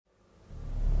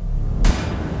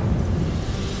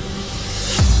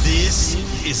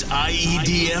is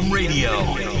iEDM Radio.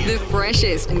 The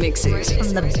freshest mixes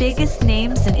from the biggest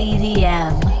names in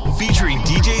EDM. Featuring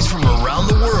DJs from around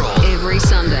the world. Every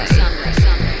Sunday.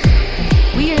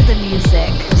 We are the music.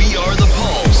 We are the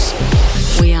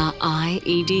pulse. We are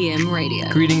iEDM Radio.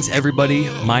 Greetings, everybody.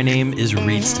 My name is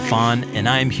Reid Stefan, and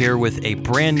I am here with a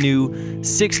brand new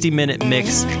 60-minute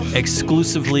mix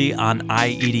exclusively on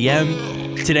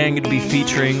iEDM. Today I'm going to be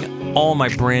featuring all my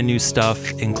brand new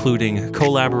stuff, including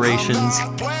collaborations,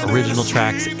 original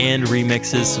tracks, and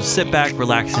remixes. So sit back,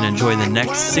 relax, and enjoy the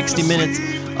next 60 minutes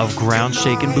of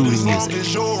ground-shaking booty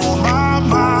music. I'm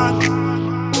not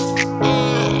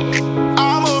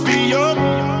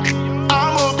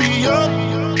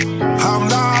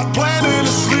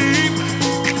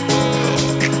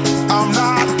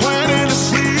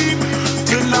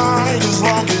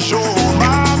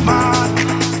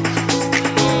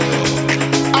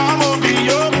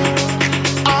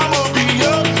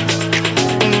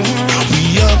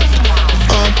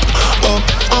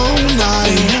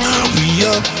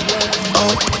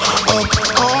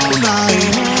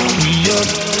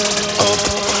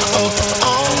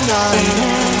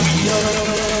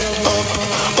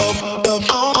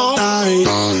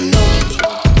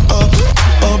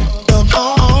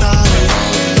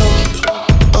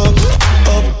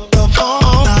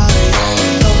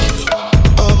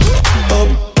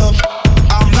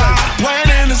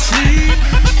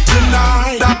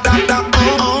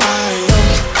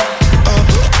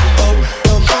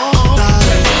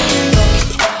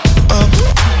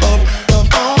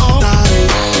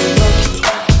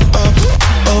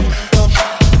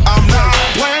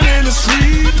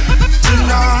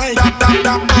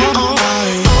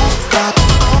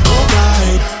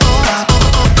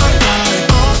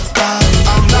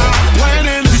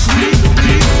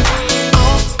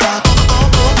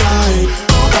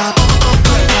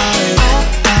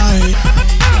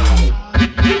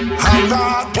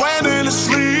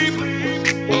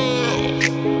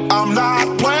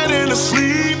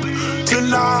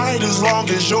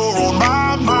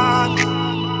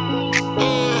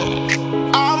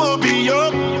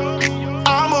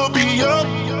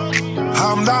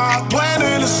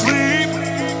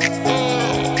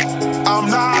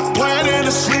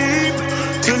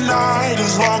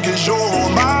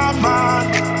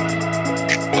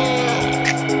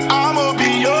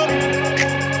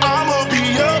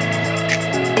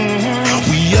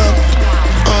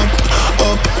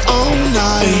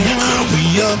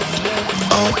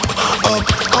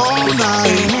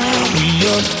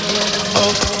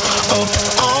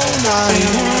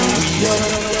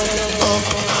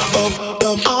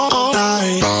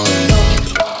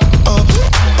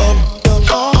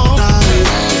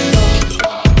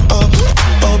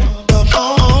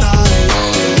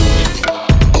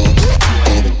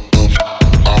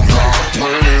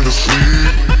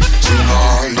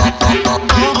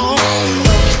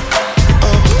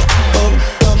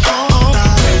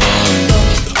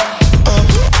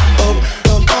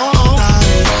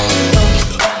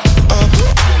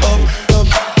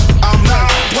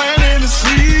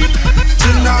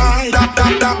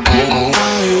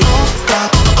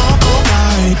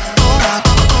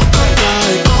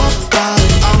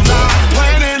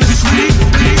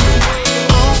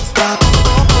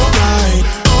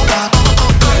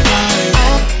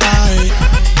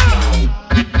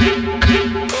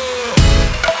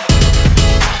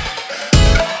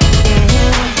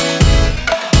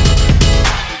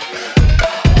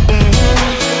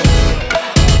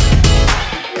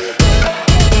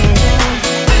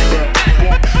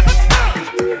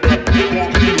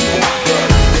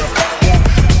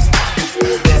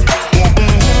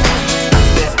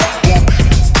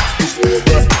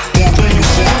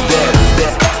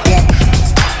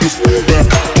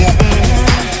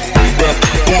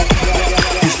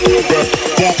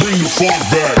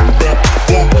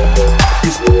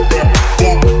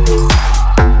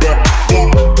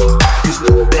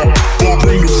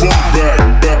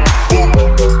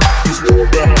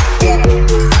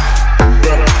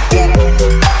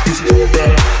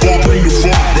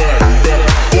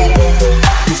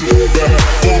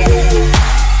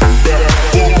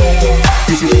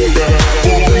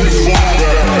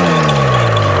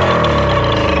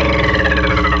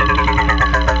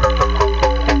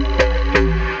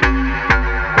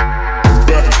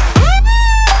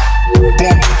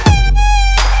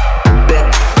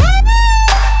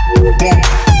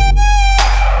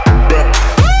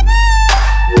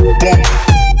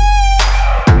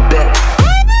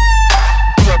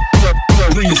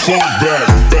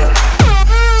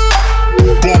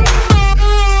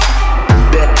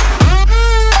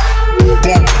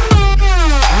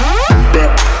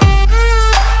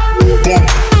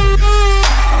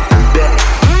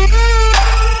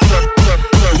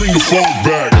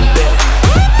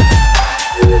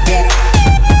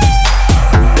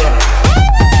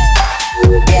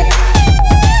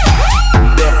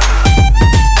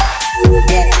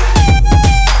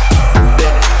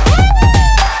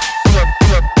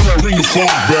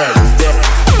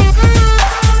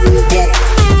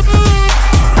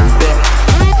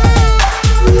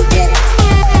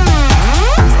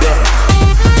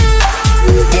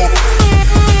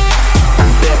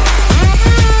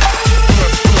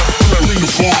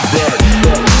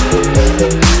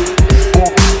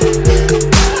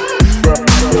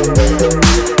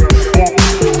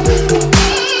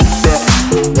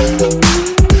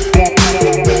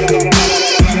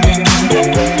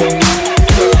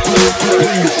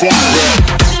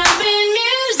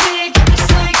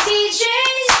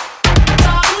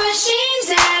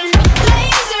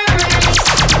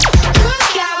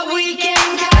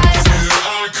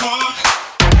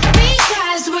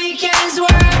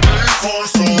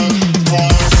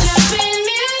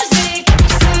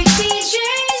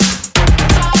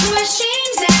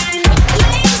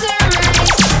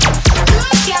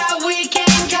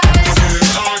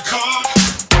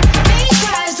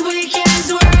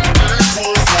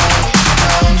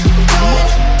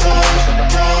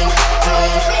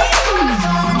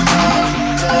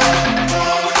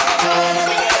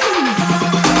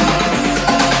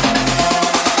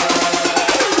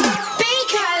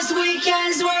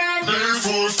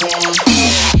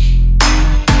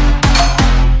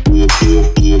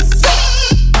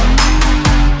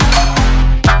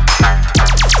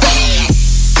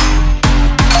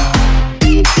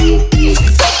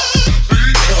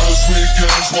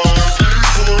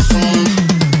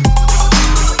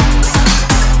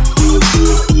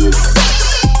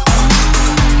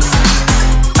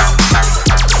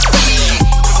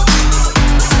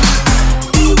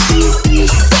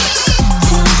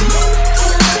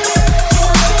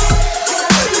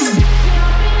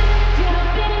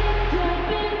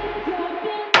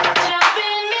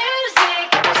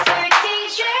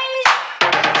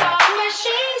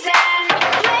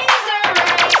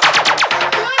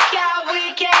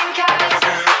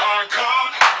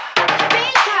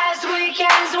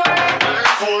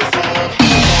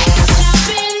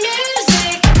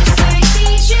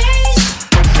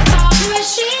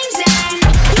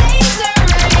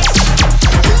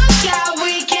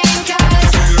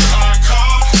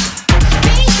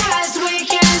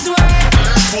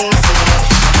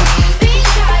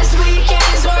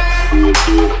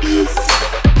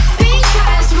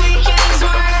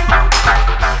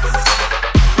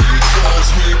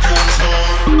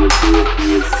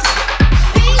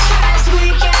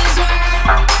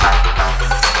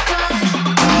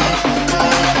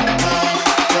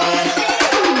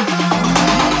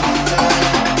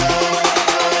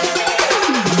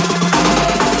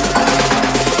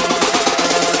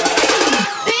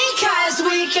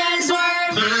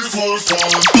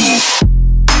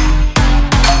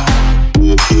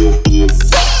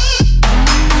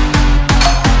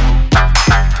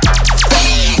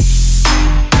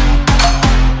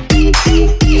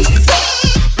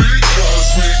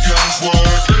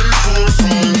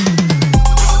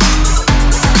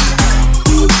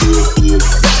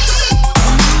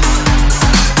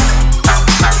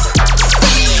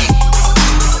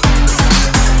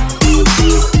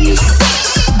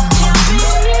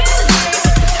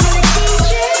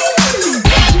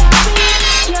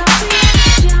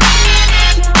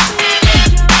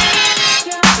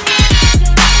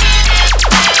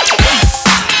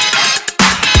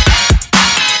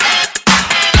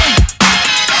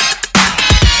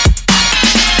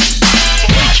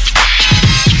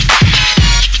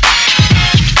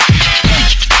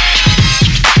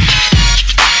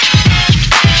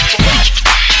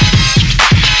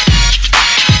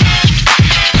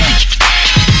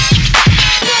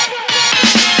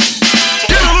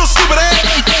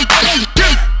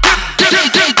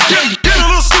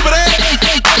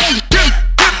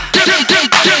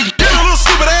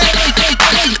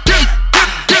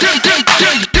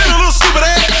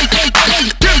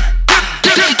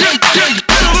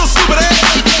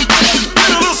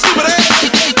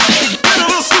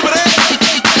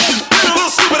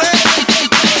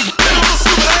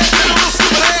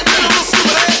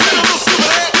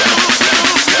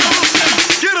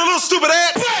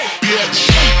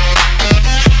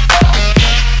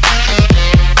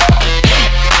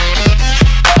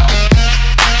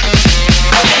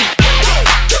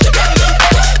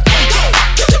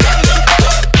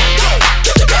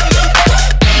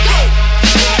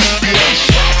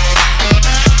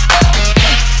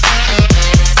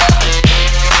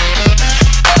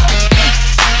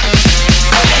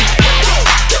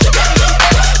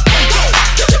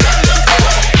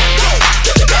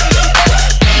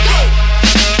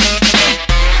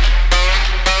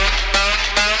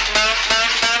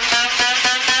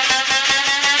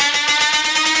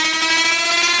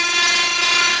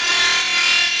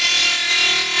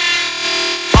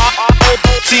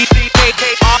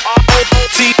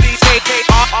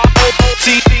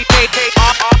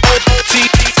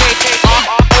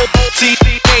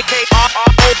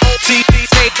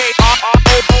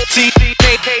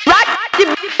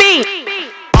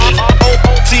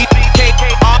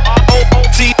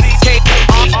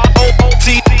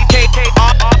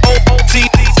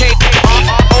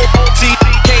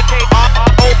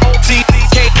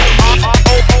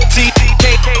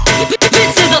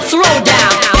This is a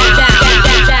throwdown.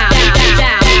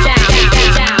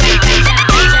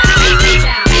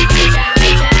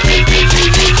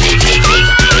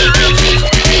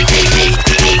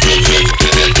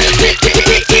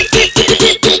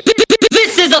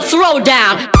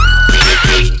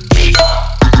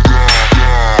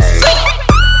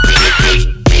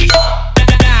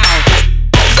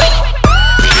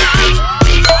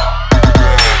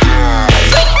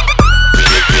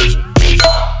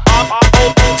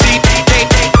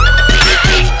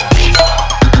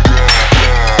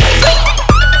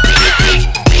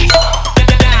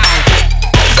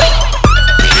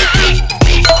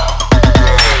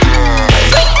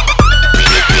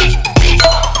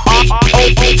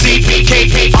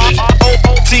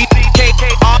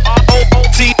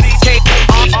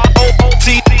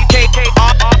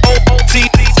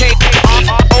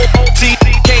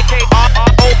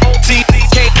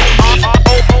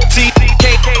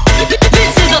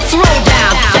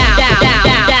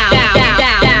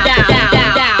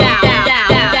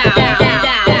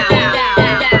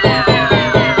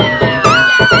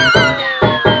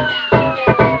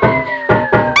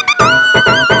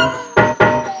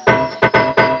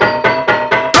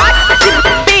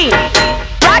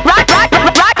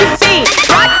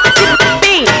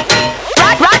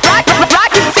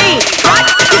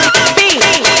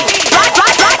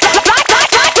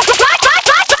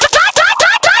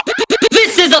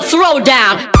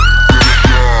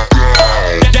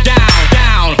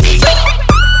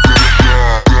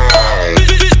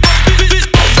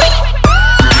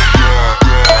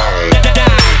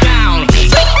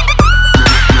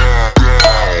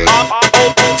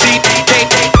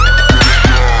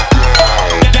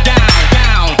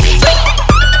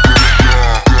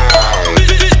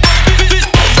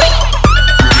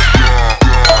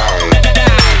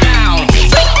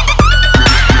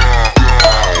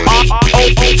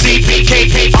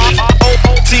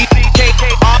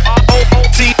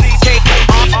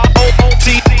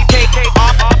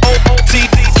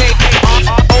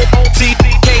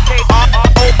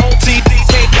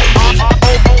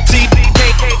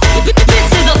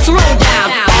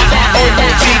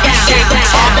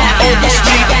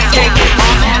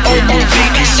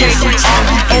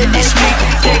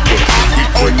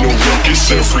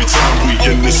 ruckus every time we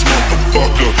in this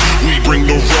motherfucker. We bring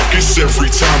the ruckus every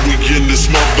time we in this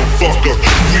motherfucker.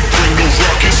 We bring the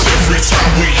ruckus every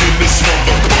time we in this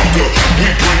motherfucker.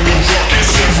 We bring the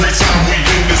ruckus every time we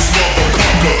in this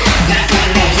motherfucker. We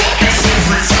bring the ruckus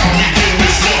every time we in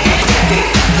this motherfucker.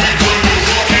 We bring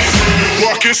the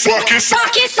ruckus, ruckus,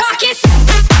 ruckus, ruckus.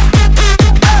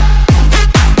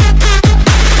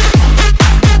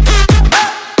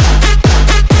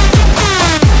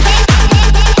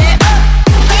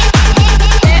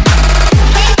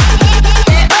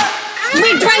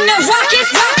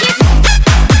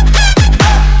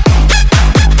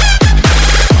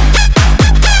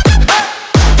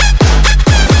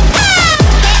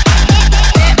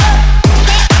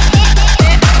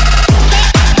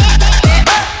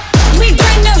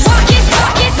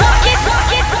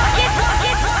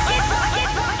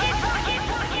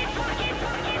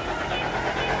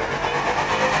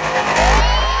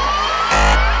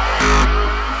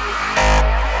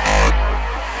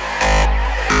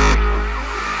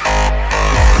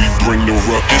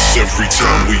 Every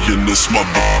time we in this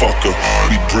motherfucker,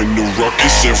 we bring the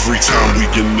ruckus every time we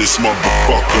in this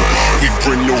motherfucker. We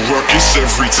bring the ruckus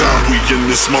every time we in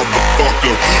this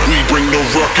motherfucker. We bring the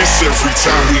ruckus every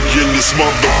time we in this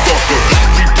motherfucker.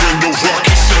 We bring the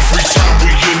ruckus every time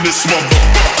we in this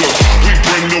motherfucker. We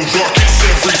bring the ruckus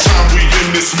every time we in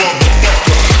this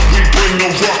motherfucker. We bring the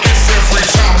ruckus every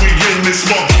time we in this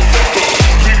motherfucker.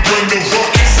 We bring the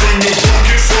ruckus, ruckus,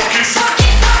 ruckus.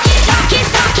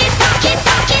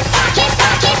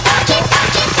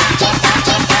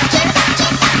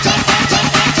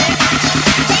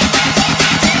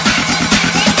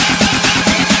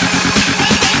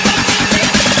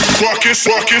 Ruckus,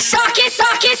 ruckus, ruckus,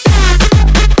 ruckus.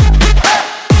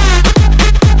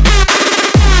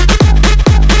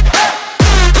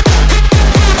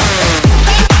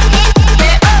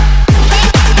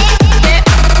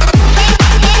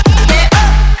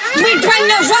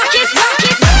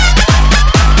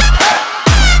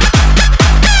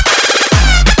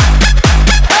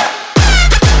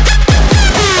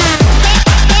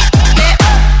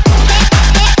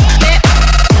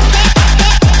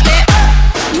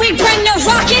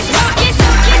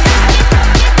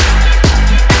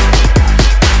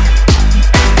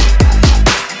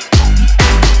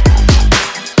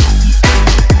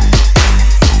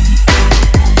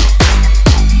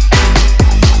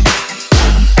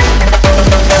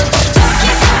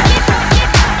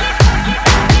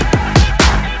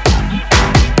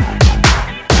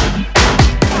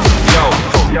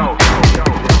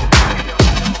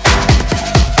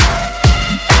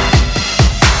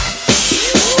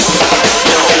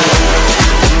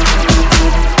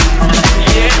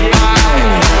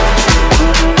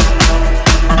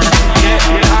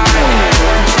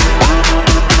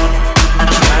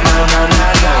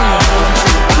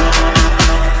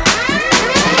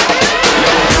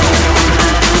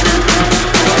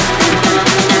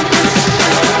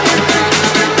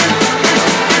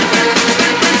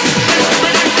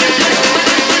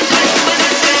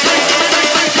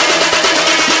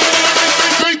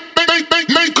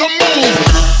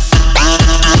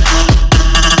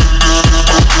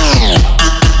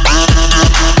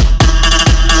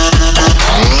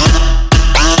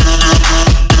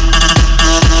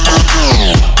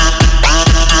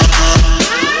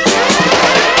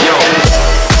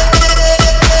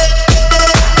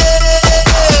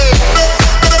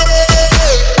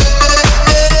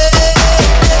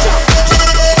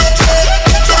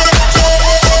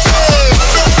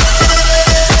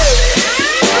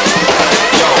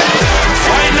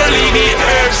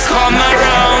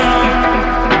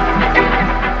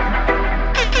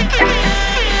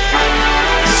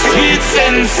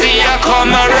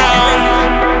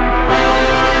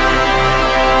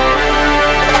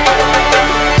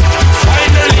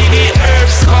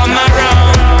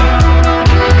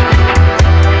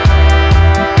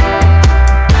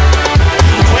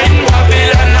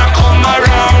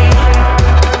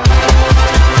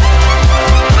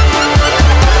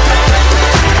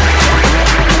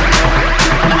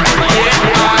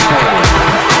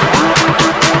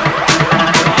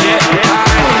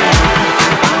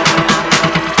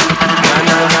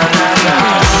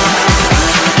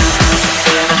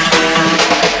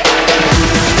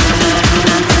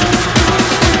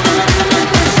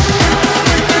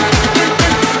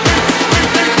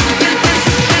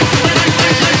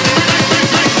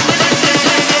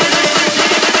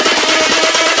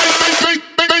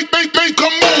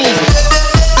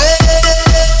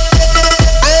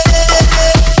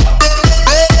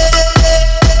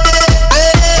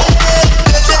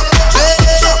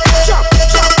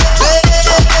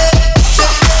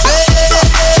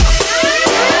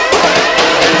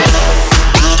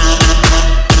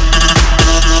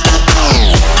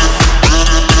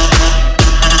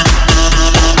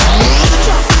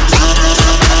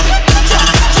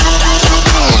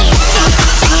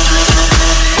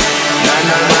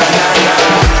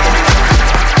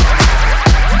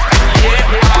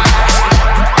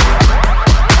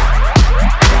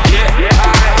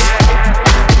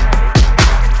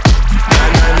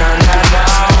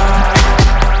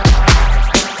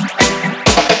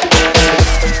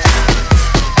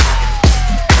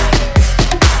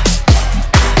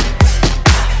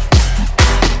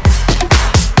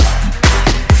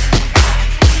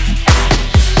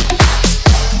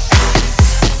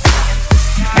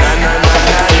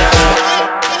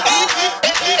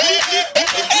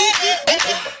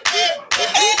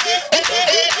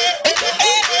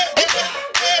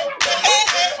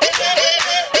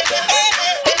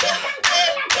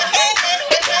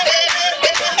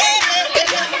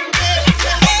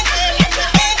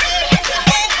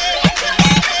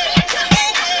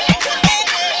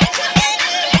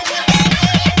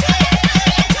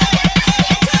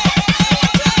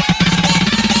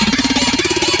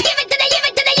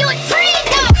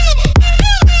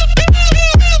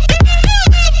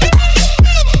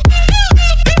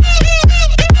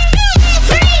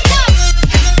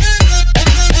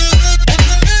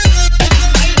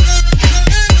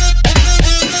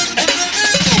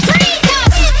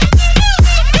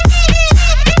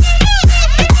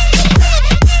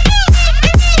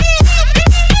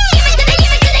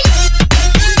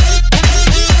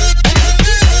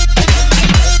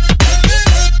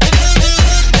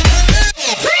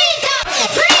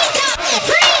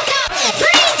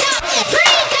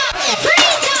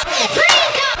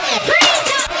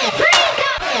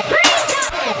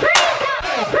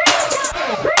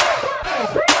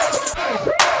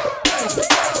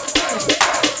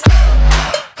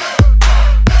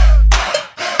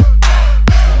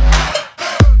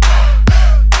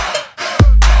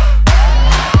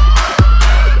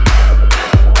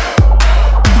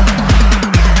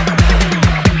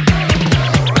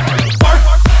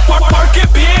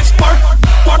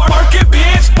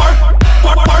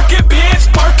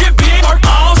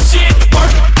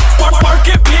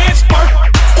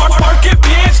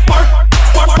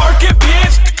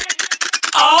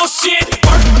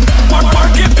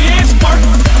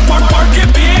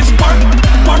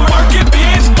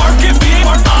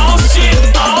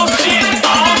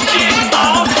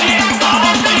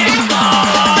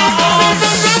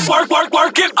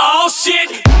 work it, all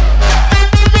shit.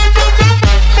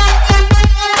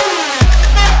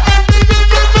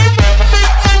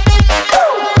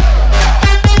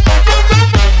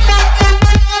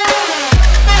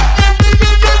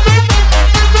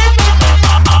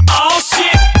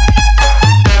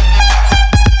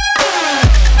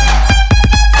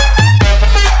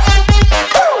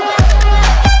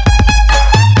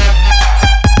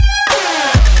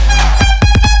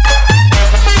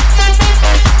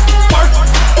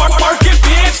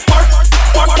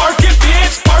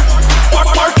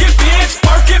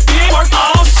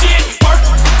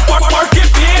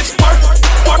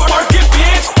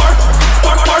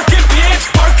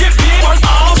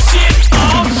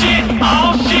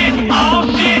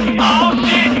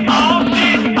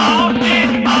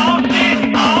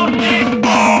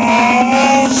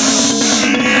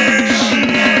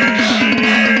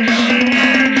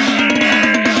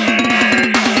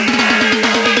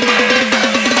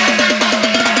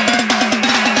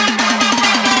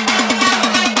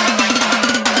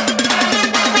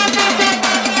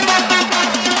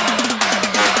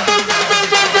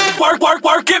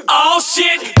 Work it, all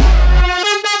shit.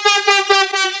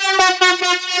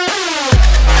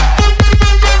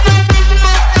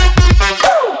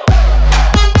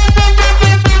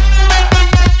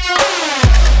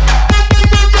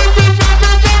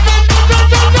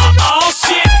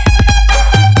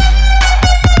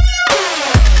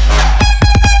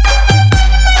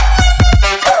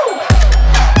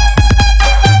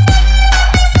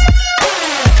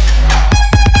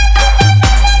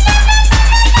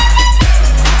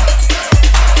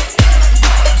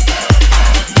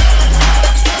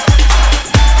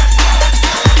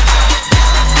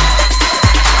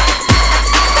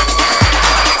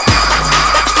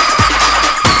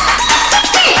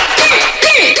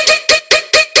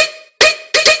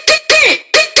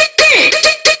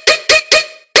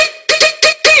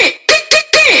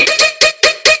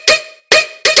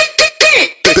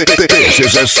 This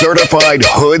is a certified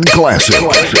hood classic.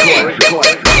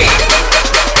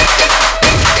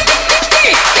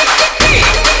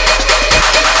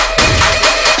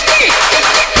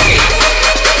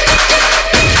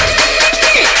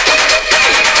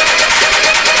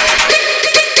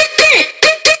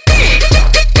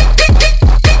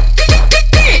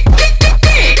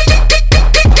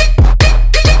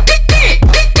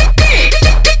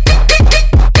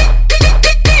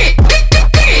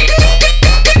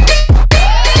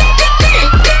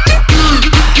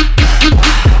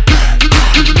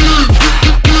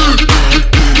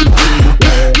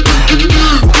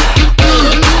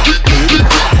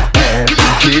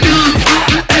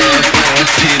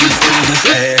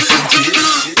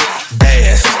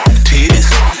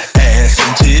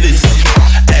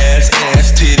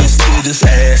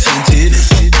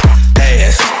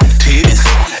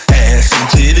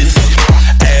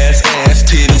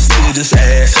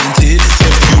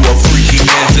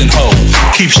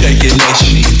 Keep shaking that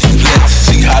shit. Let's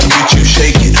see how good you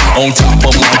shake it. On top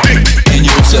of my dick. And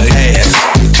you'll say ass,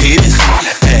 titties,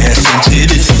 ass and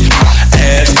titties.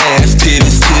 Ass, ass,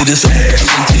 titties, titties, ass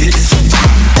and titties.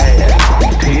 Ass,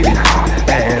 titties,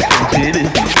 ass and titties.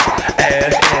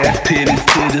 Ass, ass, titties,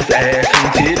 titties, ass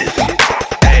and titties.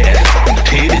 Ass,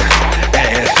 titties,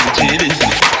 ass and titties.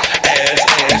 Ass,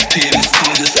 ass, titties,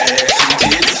 titties, ass and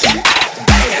titties.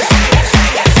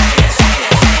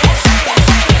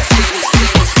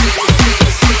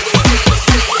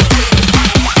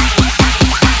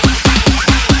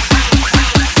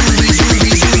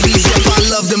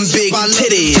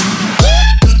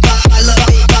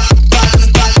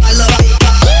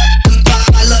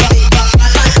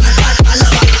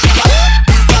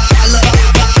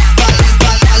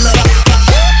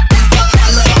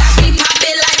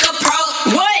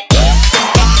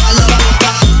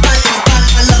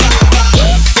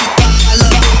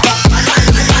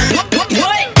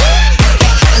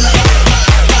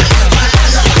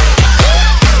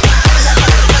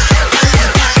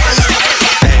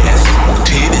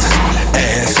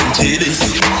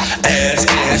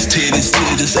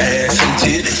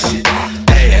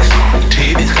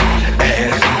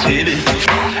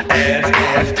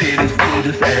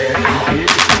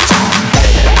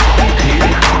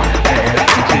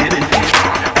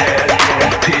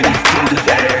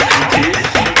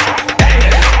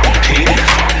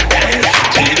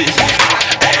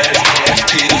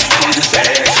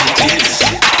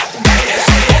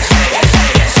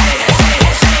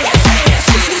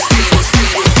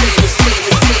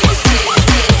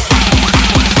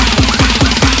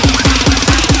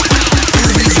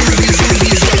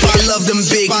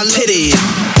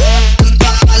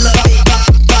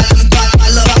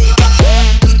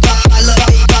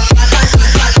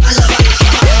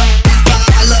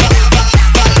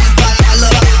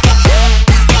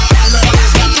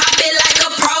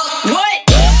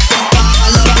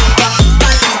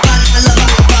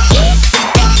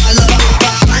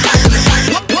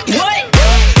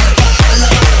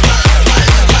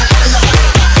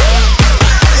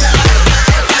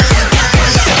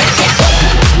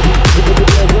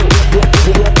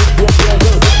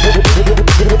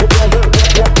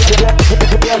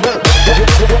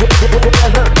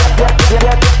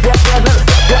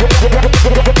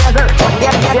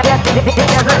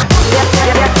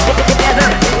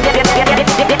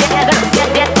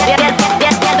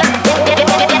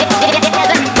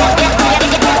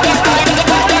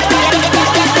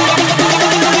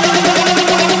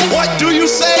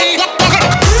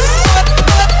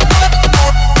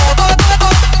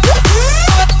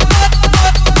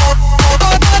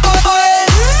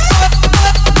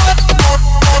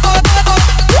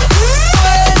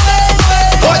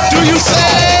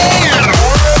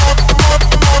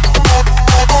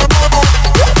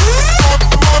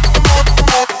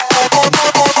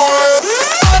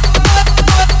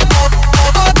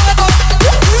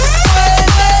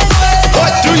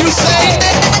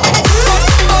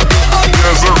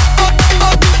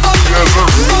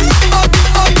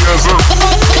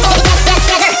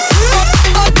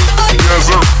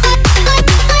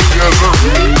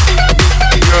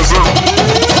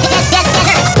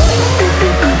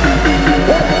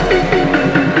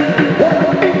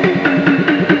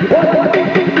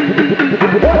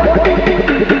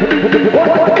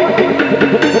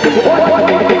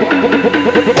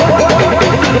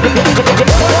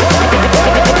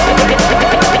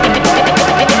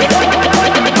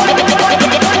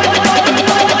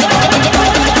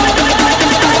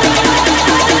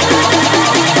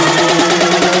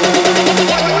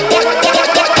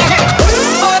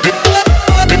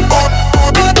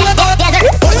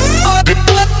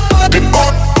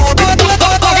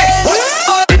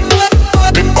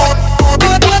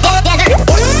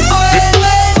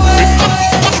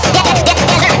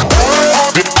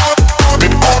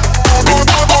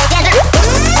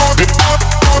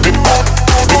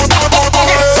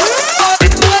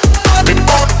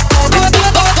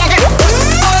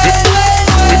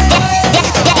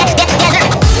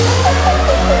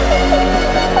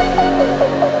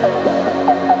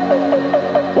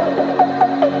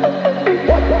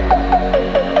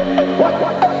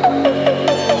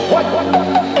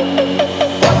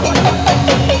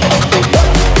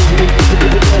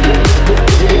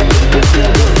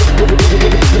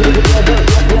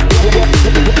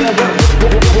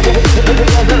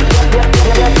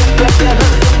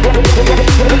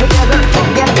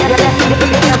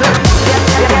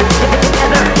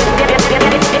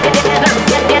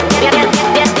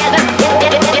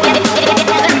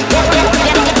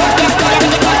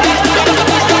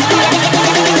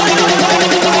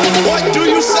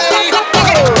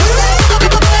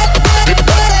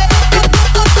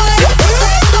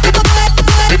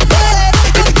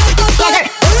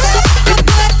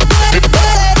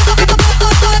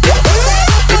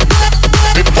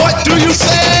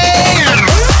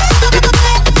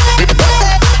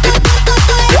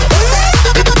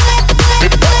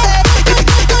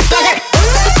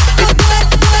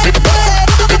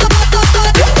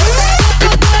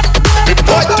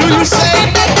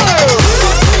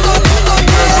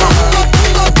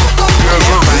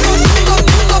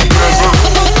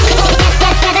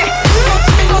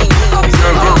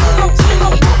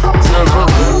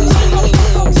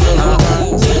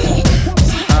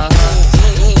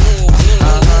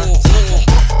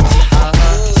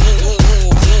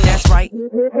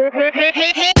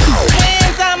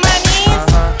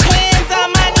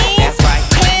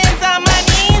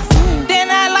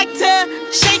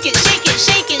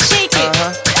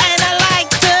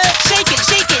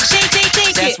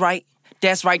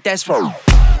 That's right, that's right.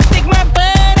 Stick my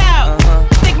butt out.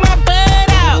 Stick my butt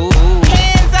out. Ooh.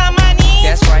 Hands on my knees.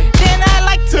 That's right. Then I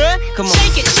like to Come on.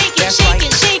 shake it, shake it, That's shake right.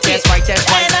 it, shake it. That's right, that's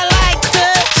right. And I like to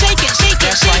shake it, shake it,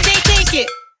 That's shake right. it, shake it.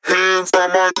 Hands on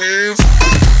my knees.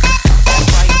 That's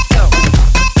right, yo.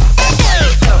 That's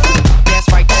right, yo. That's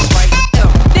right, that's right, yo.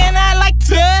 Then I like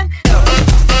to Yo.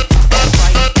 That's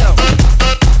right, yo.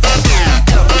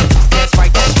 Yo. That's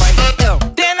right, yo.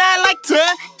 Then I like to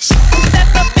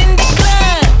step up in the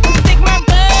club, stick my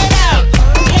butt out,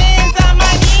 hands on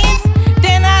my knees.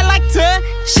 Then I like to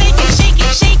shake it, shake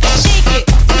it, shake it, shake it.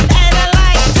 And I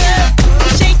like to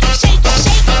shake it, shake it,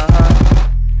 shake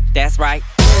it. That's right.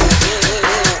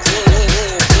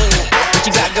 What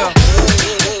you got, girl?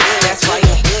 That's right.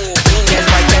 That's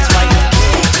right, that's right.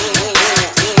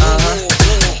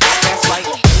 That's right.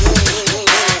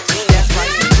 That's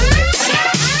right.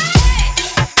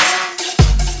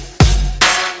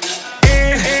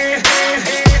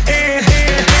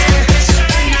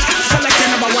 Selector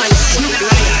number one, Snoop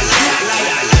Lion.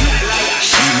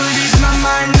 She believes my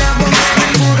mind never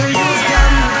mind for the youth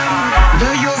them.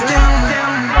 The youth them.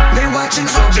 They watching,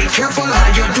 so be careful how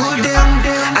you do them.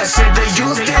 I said the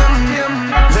youth them.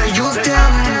 The youth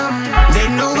them. They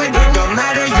know it don't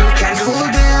matter, you can't fool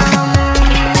them.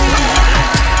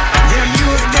 The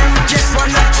youth them just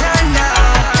wanna turn up.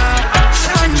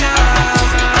 Turn up.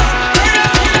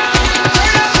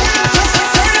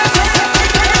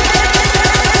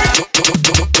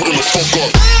 Turn the fuck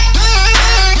up.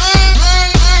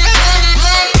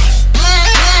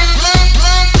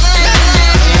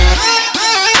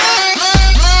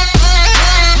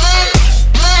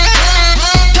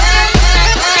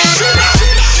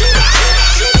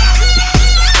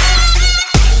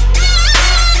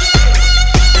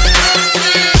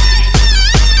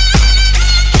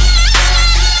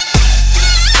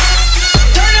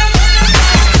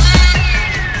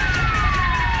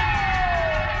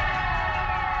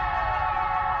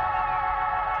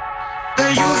 The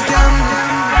youth them,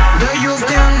 the youth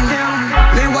them,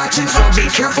 they watching, so be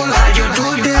careful how you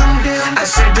do them. I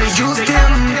said the youth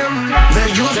them, the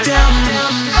youth them,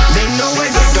 they know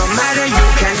it don't matter, you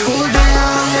can't fool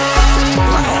them.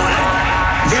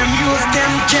 The youth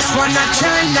them just wanna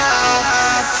turn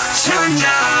up, turn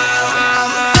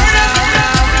up.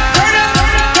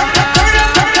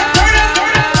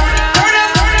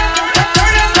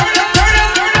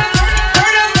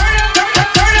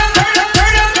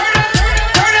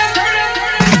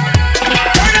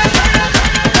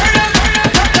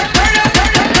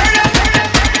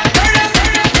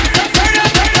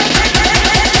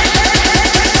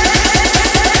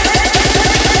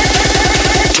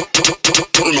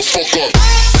 Turn the fuck up.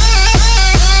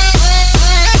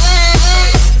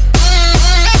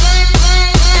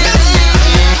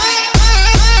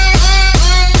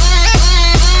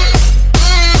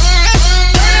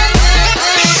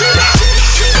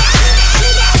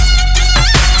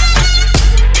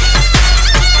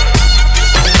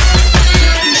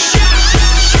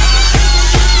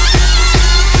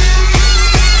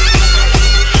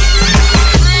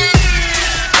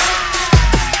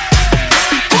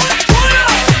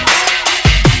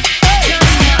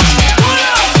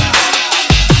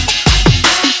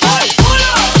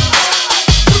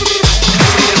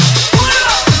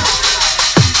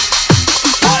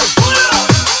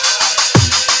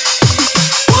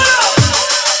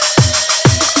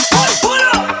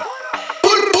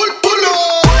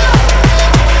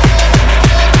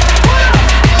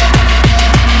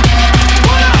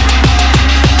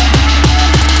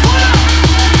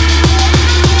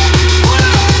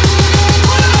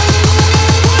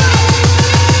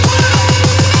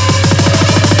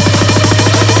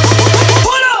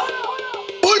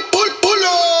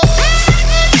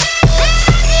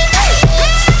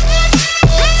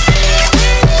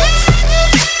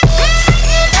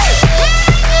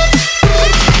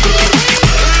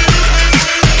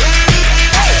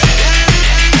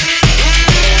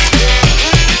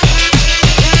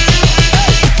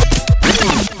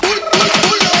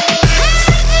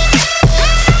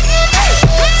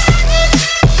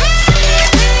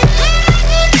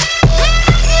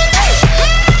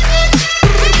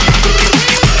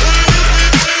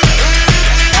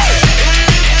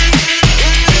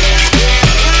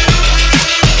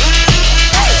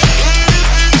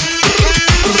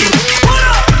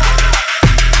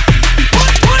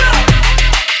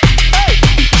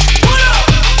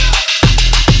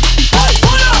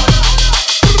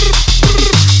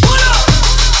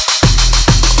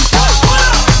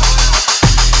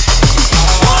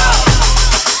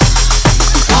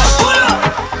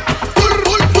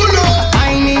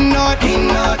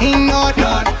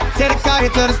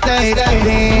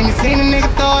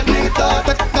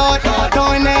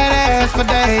 ass for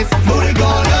days. Booty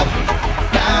going up,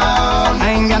 down.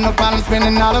 I ain't got no problem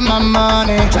spending all of my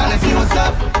money. Tryna see what's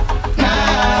up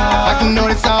now. I can do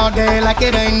this all day like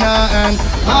it ain't nothing.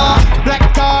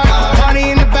 Black car,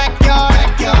 party in the backyard.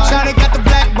 Shawty got the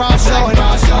black bra showing.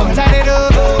 Tight it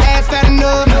up, ass fat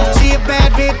enough. She a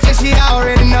bad bitch and she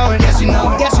already know it. Yeah, she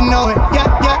know it. Yeah, she know it. Yeah,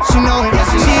 she know it.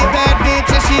 She a bad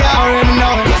bitch and she already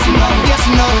know it. Yeah, she know it. Yeah,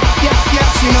 she know it. Yeah,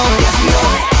 she know it. Yeah, she know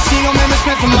it. She gon' make me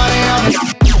spend some money on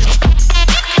it.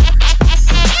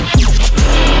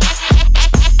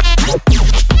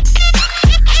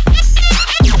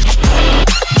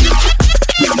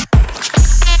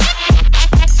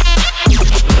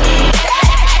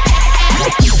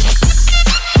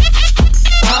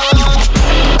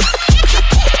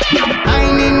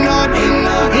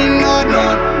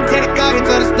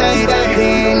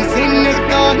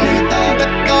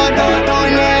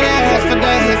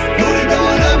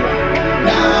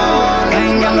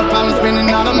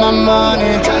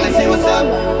 Money, tryna see what's up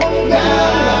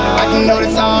now. I can do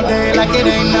this all day like it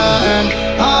ain't nothing.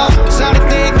 Shout it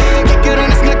thick, kick it in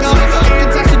the snicker. Every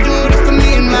time she do this for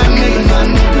me and my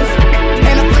niggas.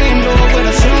 And a friend do it with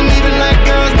her. She don't even like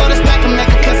girls, but a stack and make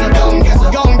her kiss her. Go and kiss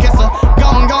her, go and kiss her, go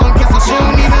and kiss her. She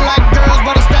don't even like girls,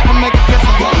 but a stack and make her kiss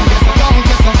her. Go and kiss her, go and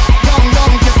kiss her, go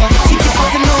and kiss her. She keep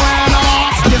fucking around,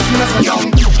 dismiss her. Go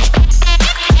and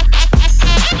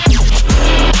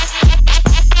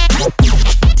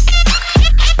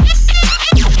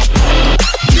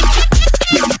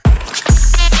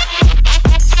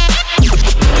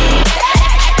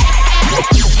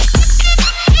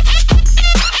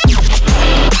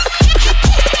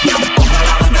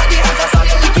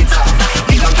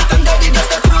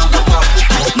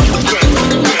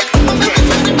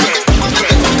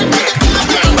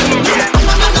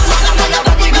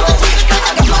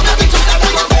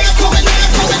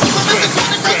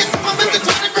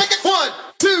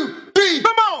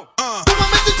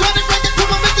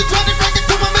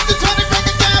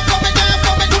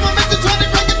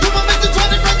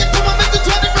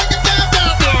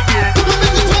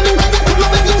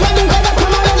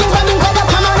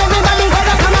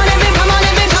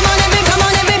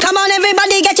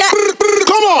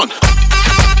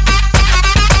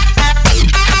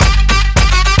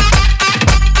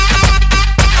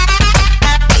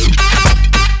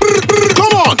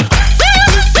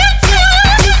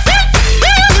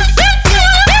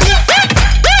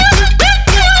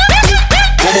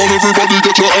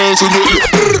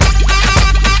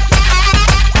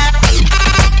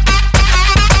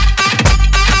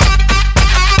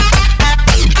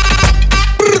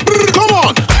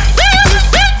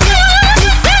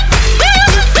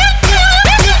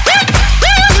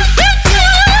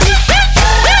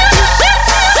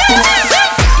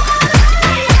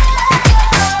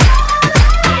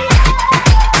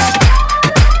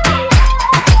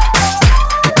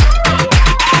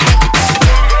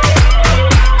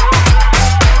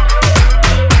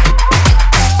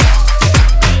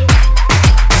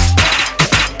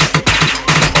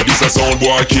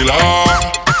boy killer,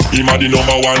 him a the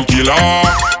number one killer.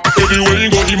 Everywhere you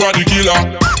go, him a the killer.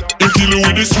 Him kill you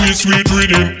with the sweet, sweet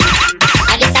rhythm.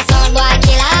 This a sound boy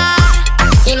killer,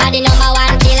 him a the number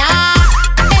one killer.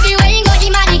 Everywhere you go,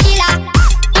 him a the killer.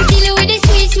 Him kill you with the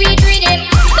sweet, sweet rhythm.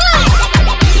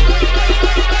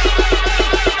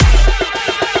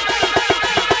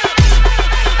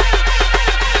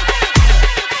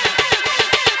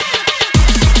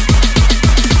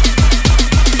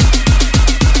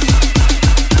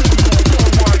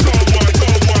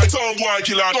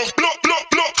 Killer, block, block,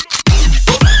 block.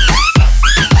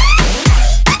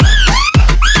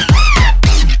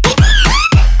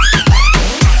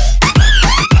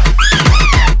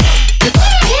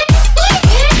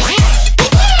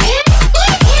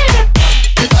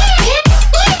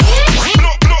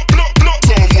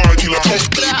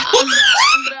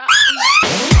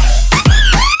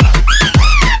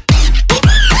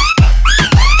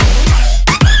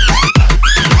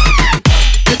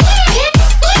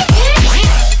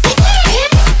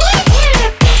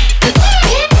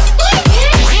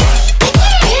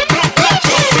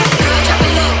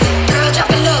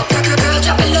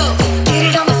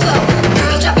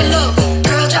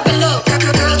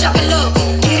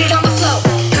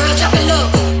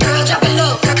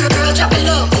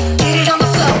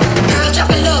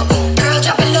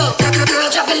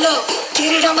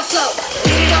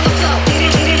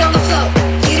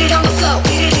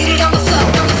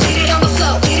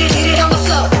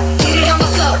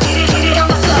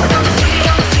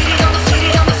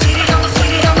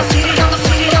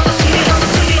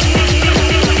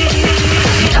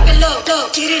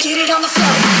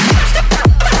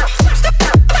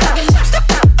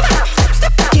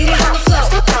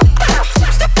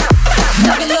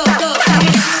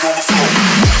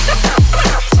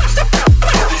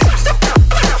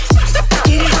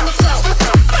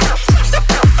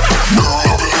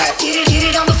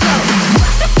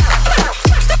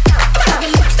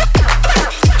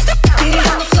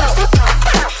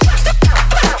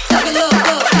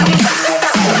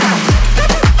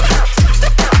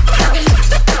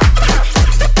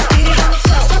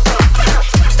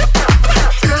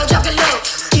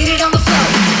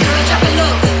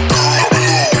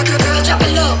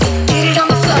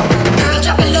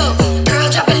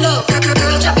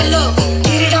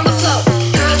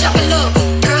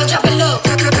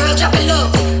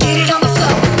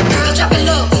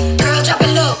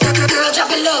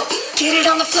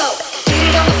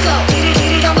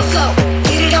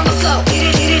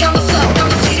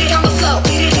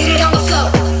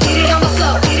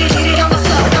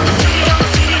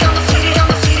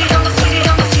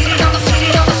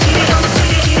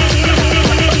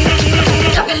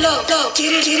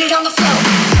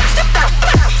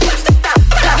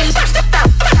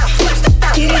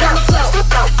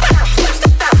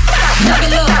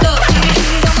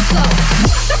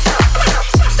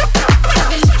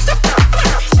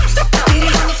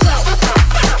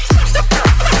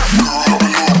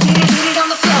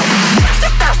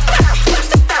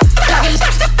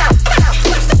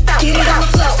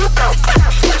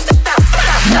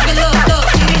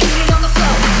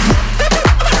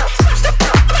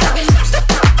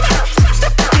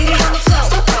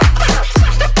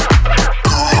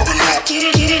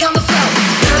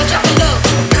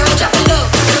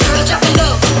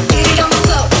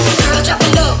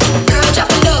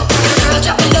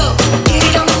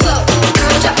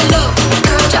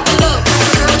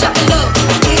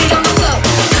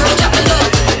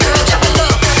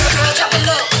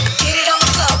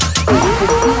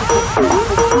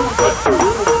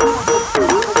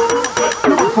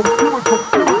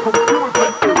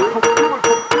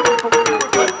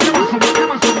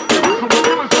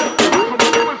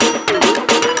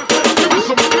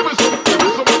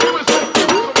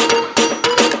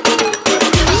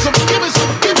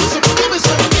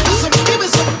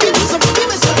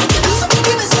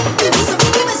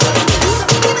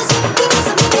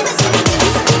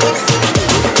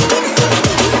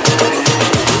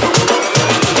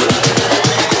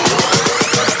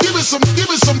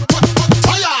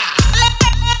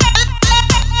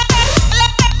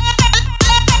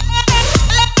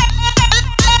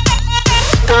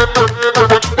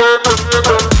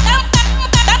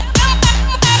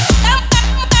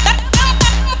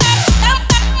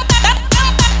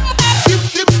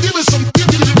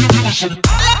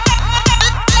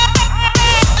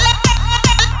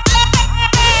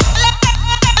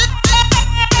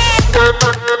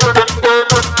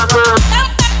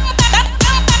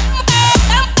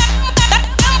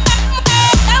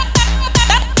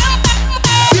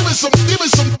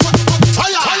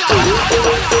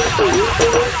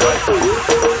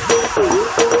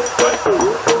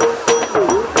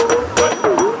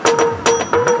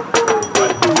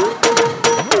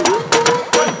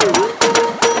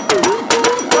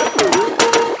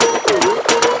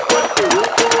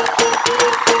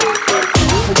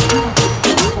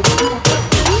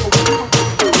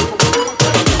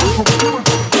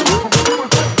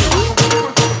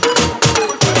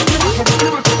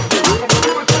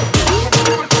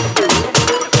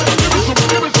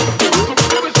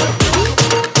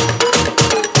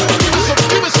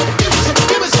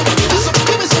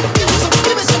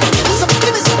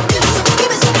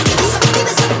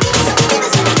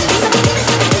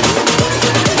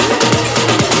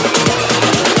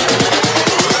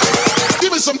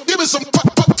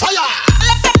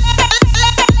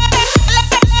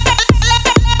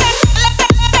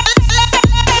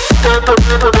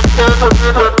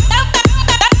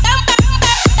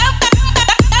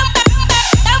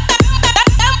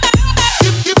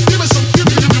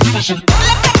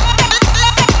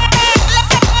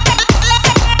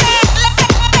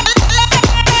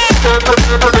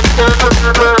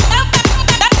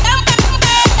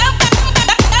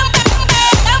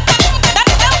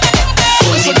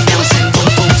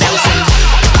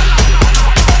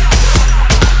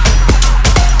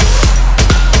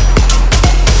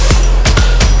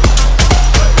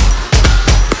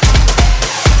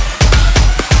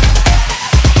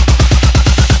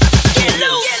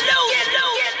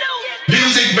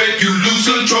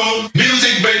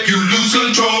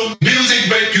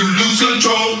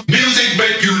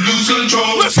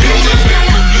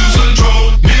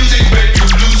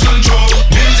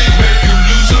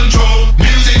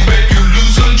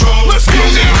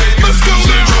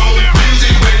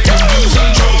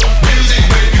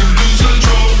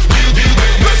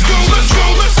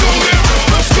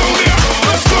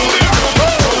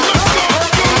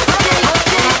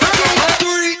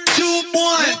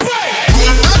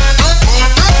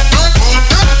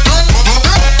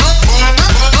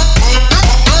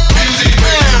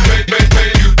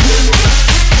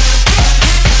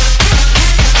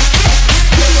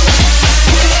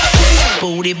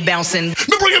 bouncing.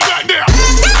 Now bring it back there.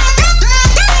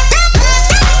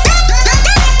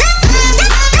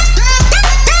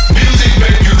 Music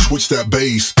make you switch that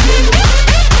bass.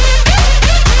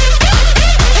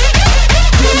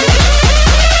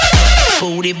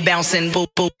 booty bouncing, boop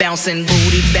boop bouncing,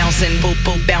 booty bouncing, boop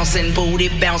boop bouncing, booty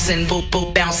bouncing, boop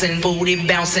boop bouncing, booty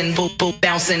bouncing, boop boop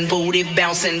bouncing, booty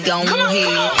bouncing, go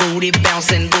ahead, booty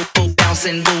bouncing, boop boop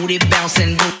bouncing, booty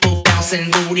bouncing, boop boop bouncing,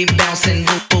 booty bouncing,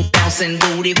 boop boop bouncing,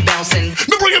 booty bouncing.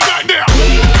 Now bring it back now.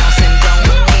 Booty bouncing, go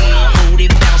ahead, booty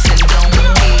bouncing, go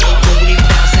ahead, booty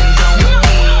bouncing, go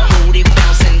ahead, booty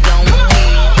bouncing, go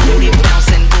ahead, booty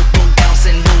bouncing, boop boop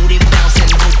bouncing, booty bouncing,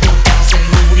 boop boop bouncing,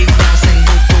 booty bouncing,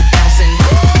 boop boop bouncing.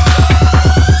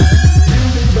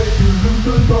 Music make you lose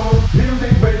control.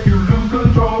 Music make you lose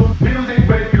control. Music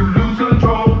make you lose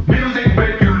control. Let's go. Music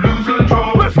make you lose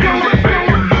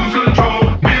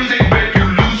control. Music make you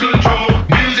lose control.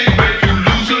 Music make you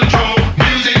lose control.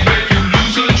 Music make you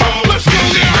lose control. Let's go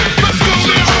there. Let's go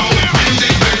there.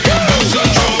 Music make you lose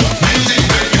control. Music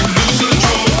make you lose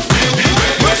control.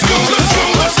 Let's go. Let's go.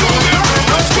 Let's go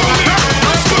there.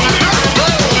 Let's go there.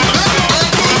 Let's go there.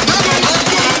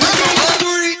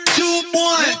 3, 2,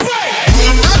 1.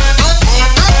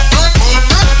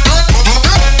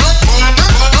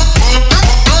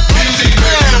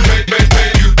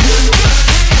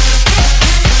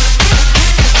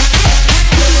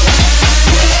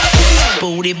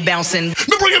 Booty bouncing.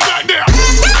 Now bring it back now.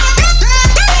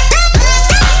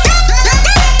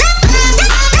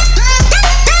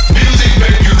 Music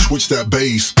make you switch that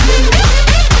bass.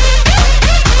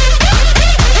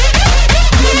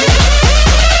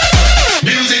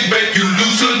 Music make you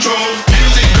lose control.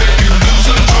 Music make you lose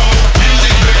control.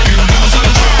 Music make you lose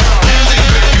control. Music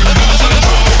make you lose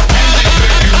control. Music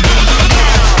make you lose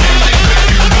control. Music make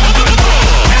you lose control.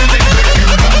 Music make you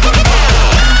lose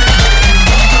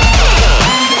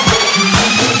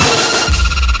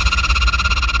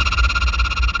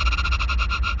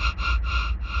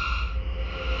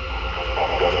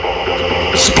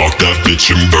Spark that bitch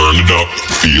and burn it up.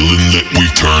 Feeling that we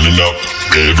turning up.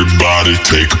 Everybody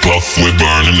take a puff, we're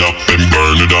burning up and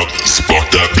burn it up.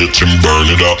 Spark that bitch and burn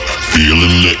it up.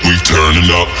 Feeling that we turning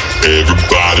up.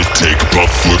 Everybody take a puff,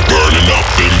 we're burning up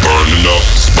and burning up.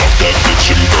 Spark that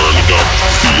bitch and burn it up.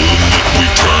 Feeling that we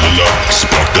turning up.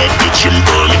 Spark that bitch and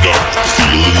burn it up.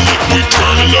 Feeling that we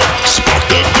turning up. Spark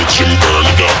that bitch and burn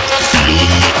it up.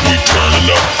 Feeling that we turning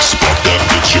up. Spark that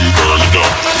bitch and burn it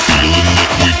up. Feeling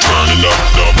that we turning up.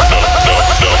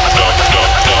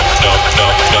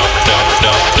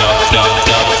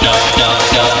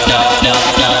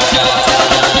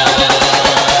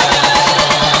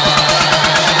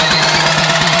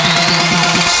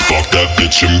 Spark that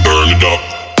bitch and burn it up.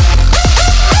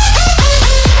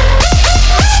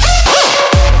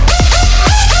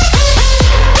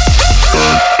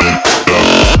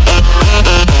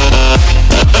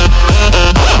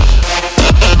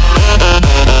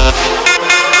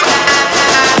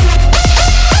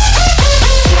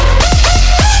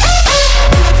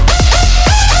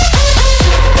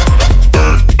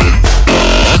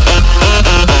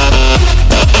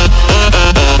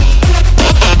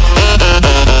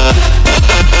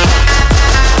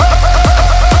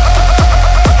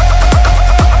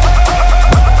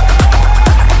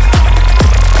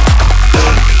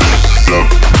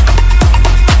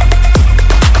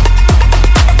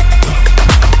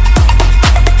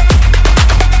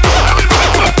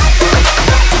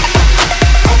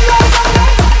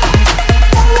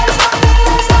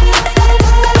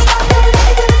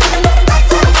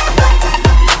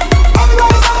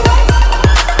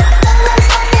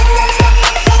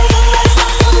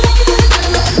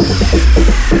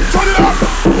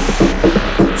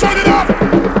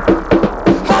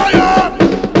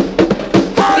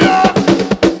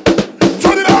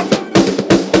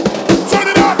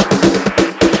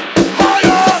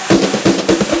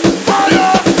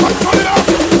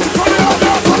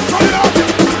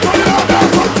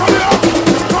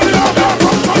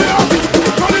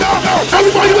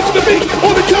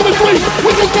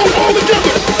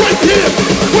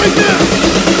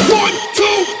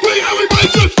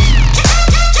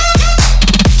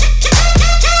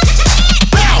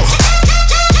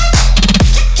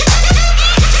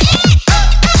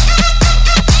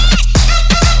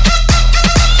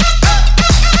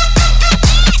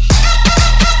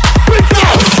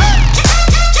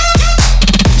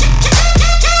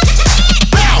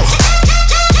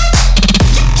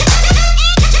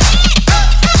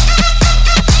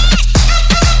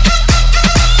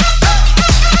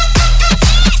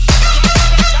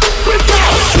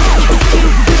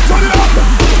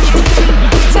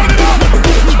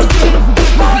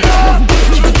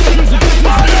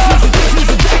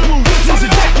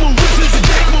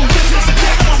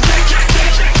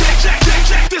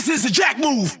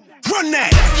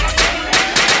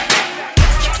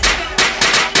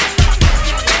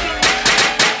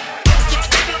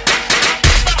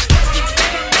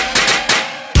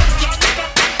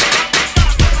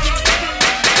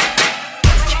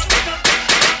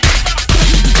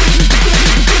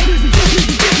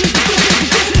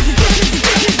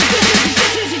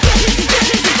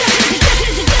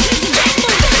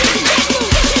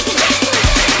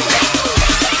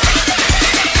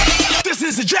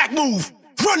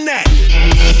 Run that.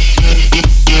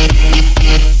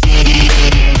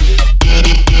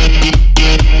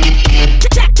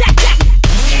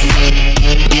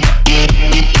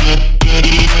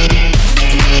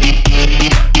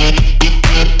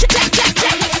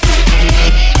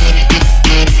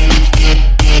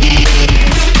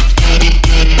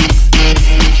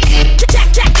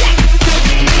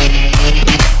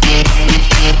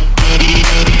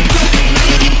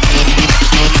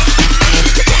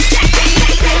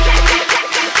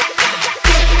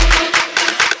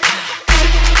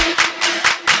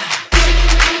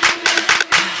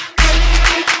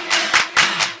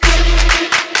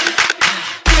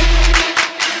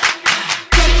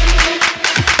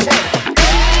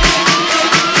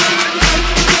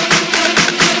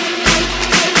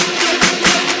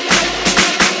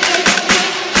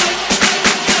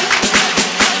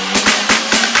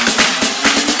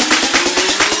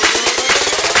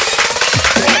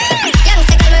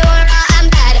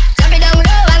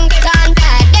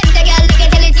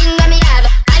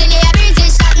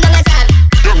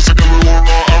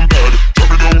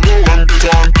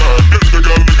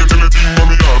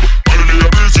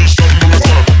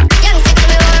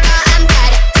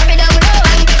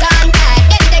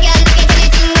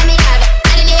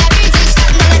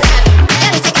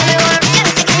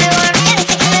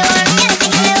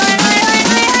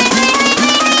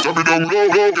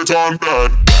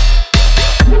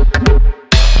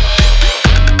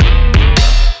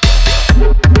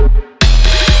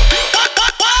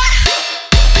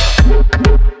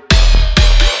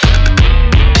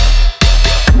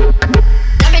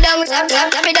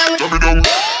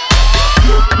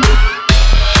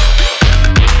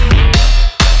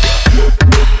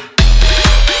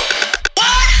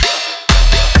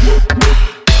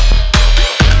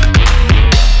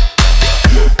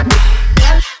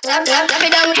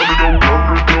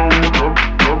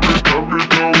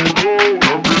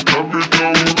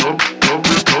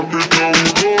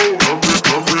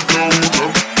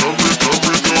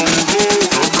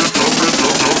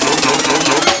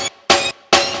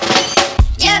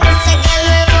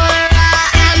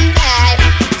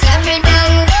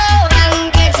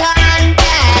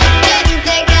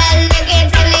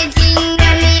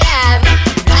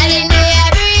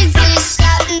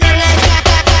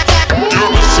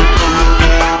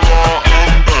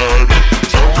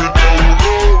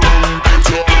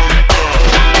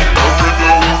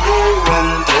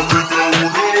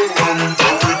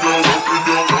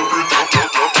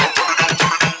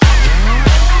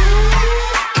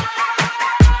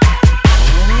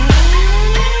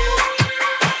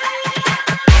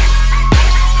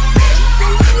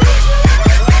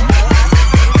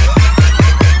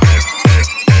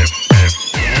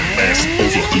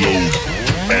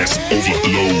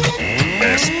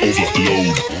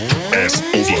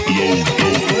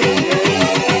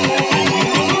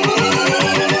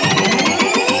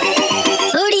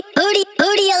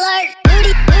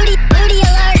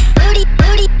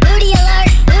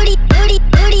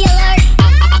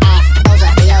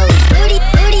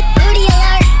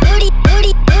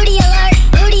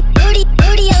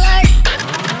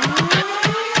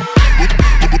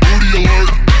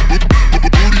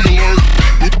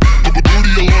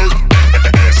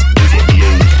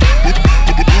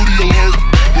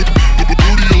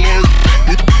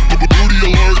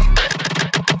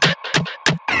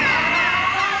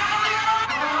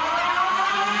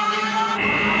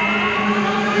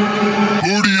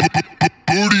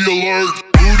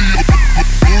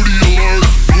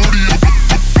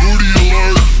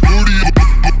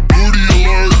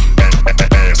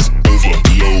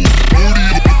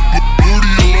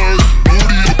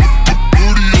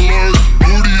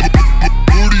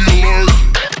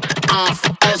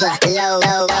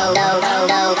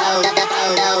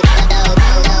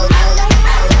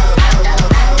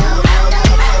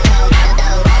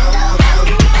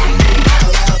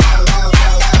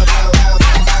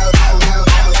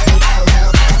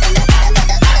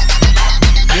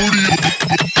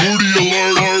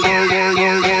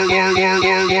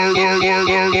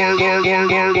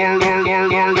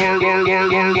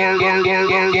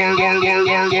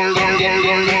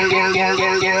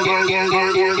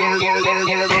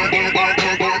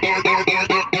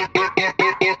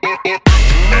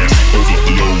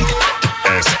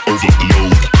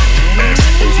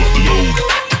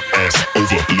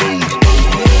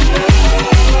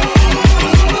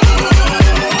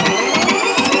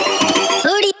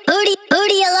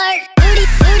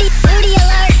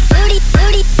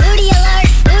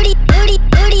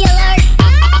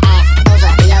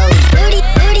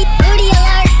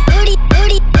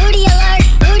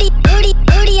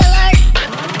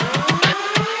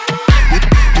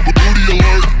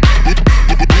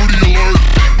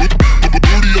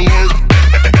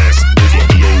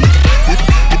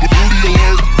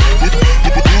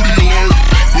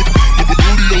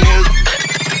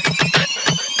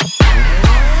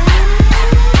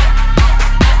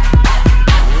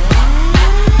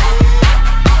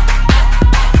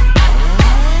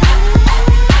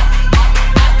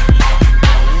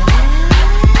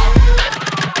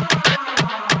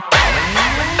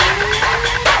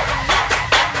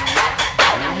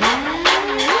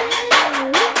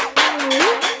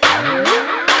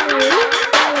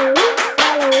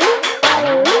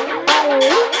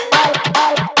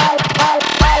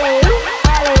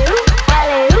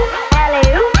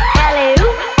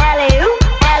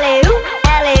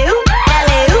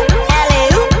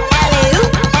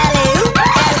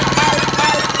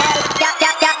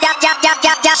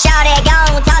 Shawty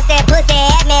gon' toss that pussy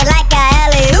at me like a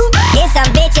alley-oop. Get some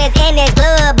bitches in this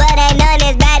club, but ain't none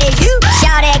as bad as you.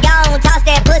 Shawty gon' toss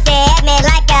that pussy at me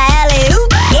like a alley-oop.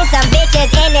 Get some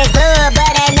bitches in this club,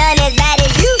 but ain't none as bad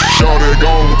as you. Shawty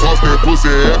gon' toss that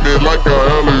pussy at me like a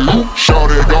alley-oop.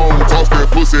 Shawty gon' toss that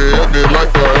pussy at me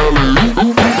like a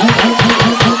alley-oop.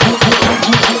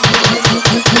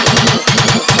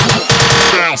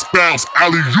 Bounce, bounce,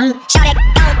 alley-oop. Shawty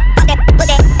gon' toss that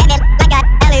pussy at me like a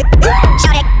alley-oop.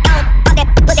 Shawty gon' toss that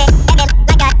pussy at me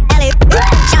like a alley-oop.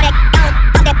 Shawty gon'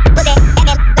 toss that pussy at me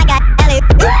like a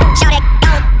alley-oop. Shawty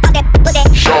gon' toss that pussy.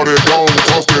 Shawty gon'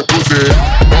 toss that pussy.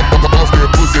 Toss that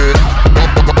pussy.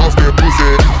 Toss that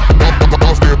pussy.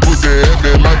 Toss that pussy at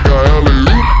me like a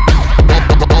alley-oop.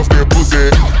 Toss that pussy.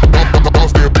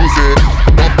 Toss that pussy.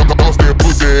 Toss that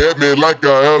pussy at me like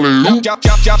a alley-oop.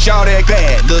 Shawty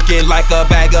bad, looking like a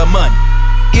bag of money.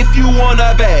 If you want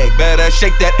a bag, better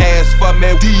shake that ass for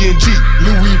me. D&G,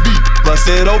 Louis V. Bust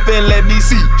it open, let me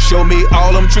see. Show me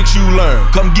all them tricks you learn.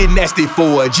 Come get nasty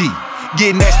for a G.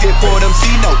 Get nasty for them C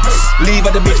notes. Leave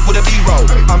at the bitch with a B-roll.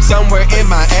 I'm somewhere in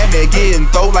Miami getting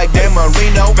throw like Dan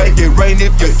Marino. Make it rain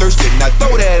if you're thirsty. Now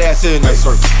throw that ass in the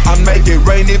circle. I make it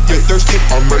rain if you're thirsty.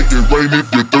 I make it rain if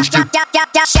you're thirsty.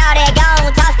 Shawty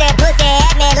gon' toss that pussy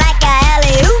at me like a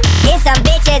alley-oop. Get some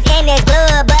bitches in this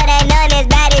club, but ain't none as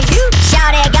bad as you.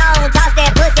 Shawty gon' toss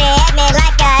that pussy at me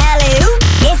like a alley-oop.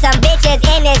 Get some bitches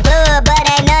in this club, but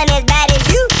ain't none as bad as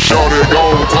you. Shawty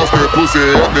gon' toss that pussy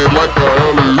at me like a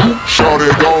alley-oop. Shawty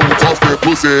gon' toss that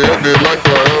pussy at me like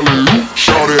a alley-oop.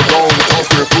 Shawty gon' toss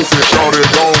that pussy. Shawty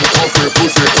gon' toss that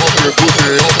pussy. Toss that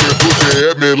pussy. Toss that pussy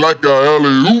at me like a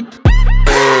alley-oop.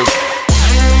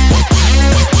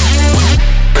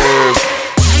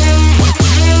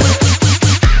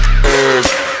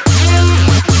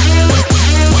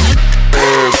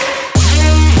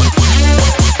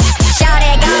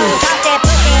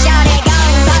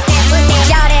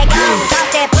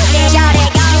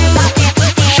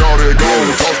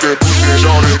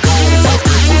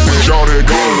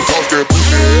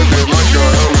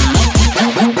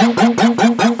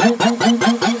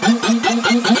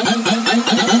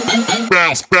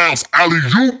 Bounce,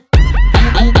 alley-oop.